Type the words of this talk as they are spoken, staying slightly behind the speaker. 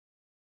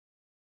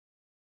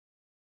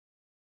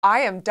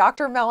I am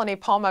Dr. Melanie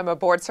Palm. I'm a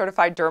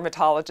board-certified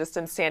dermatologist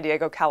in San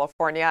Diego,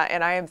 California,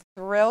 and I am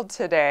thrilled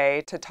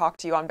today to talk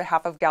to you on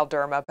behalf of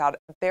Galderma about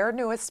their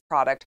newest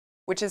product,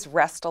 which is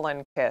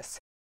Restylane Kysse.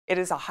 It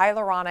is a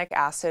hyaluronic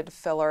acid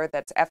filler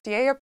that's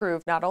FDA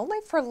approved not only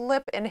for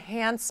lip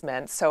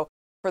enhancement, so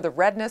for the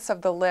redness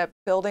of the lip,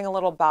 building a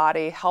little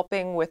body,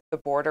 helping with the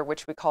border,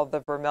 which we call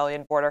the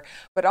vermilion border,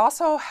 but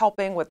also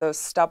helping with those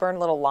stubborn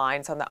little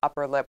lines on the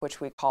upper lip, which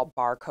we call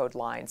barcode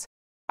lines.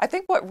 I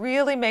think what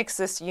really makes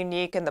this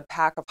unique in the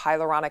pack of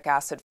hyaluronic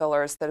acid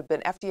fillers that have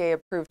been FDA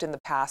approved in the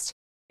past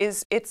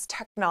is its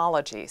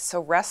technology.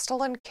 So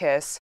Restylane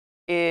Kysse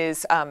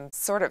is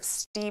sort of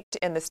steeped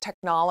in this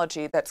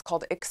technology that's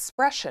called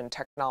expression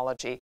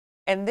technology.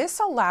 And this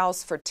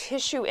allows for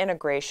tissue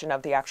integration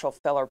of the actual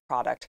filler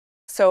product.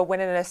 So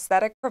when an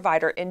aesthetic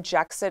provider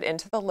injects it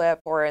into the lip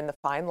or in the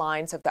fine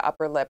lines of the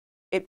upper lip,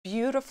 it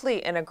beautifully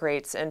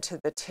integrates into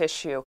the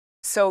tissue.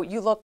 So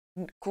you look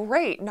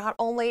great, not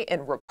only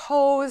in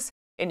repose,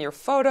 in your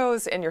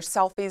photos, in your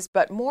selfies,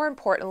 but more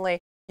importantly,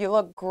 you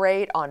look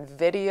great on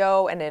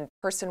video and in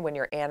person when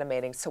you're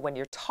animating. So when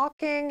you're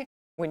talking,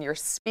 when you're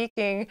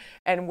speaking,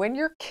 and when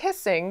you're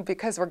kissing,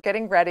 because we're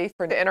getting ready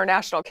for the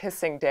International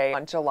Kissing Day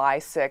on July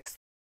 6th,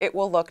 it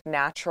will look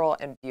natural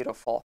and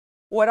beautiful.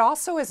 What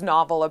also is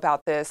novel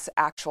about this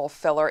actual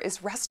filler is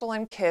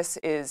Restylane Kysse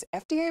is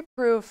FDA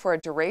approved for a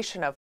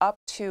duration of up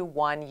to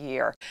 1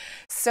 year.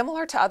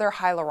 Similar to other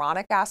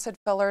hyaluronic acid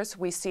fillers,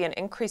 we see an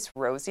increased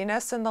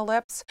rosiness in the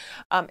lips,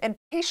 and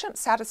patient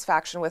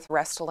satisfaction with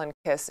Restylane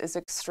Kysse is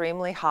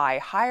extremely high,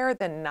 higher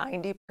than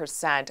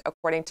 90%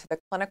 according to the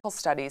clinical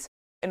studies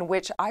in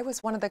which I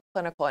was one of the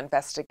clinical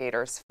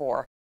investigators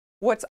for.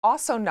 What's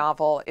also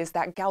novel is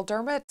that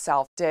Galderma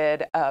itself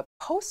did a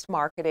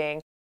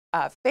post-marketing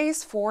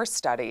phase 4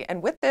 study.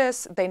 And with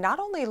this, they not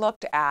only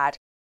looked at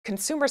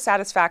consumer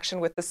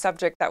satisfaction with the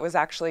subject that was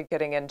actually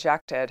getting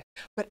injected,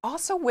 but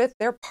also with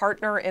their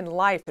partner in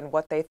life and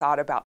what they thought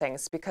about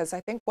things. Because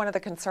I think one of the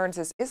concerns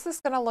is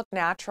this going to look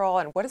natural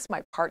and what is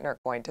my partner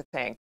going to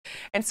think?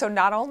 And so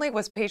not only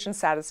was patient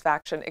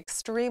satisfaction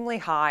extremely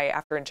high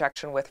after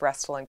injection with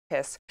Restylane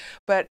Kysse,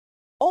 but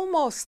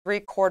almost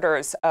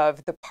 3/4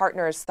 of the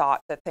partners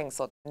thought that things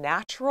looked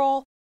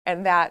natural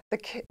and that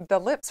the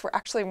lips were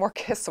actually more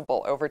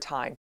kissable over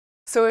time.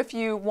 So if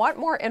you want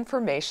more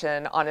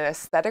information on an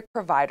aesthetic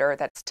provider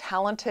that's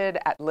talented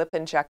at lip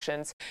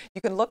injections, you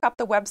can look up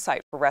the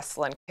website for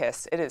Restylane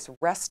Kysse. It is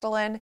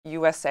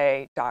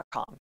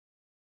restylaneusa.com.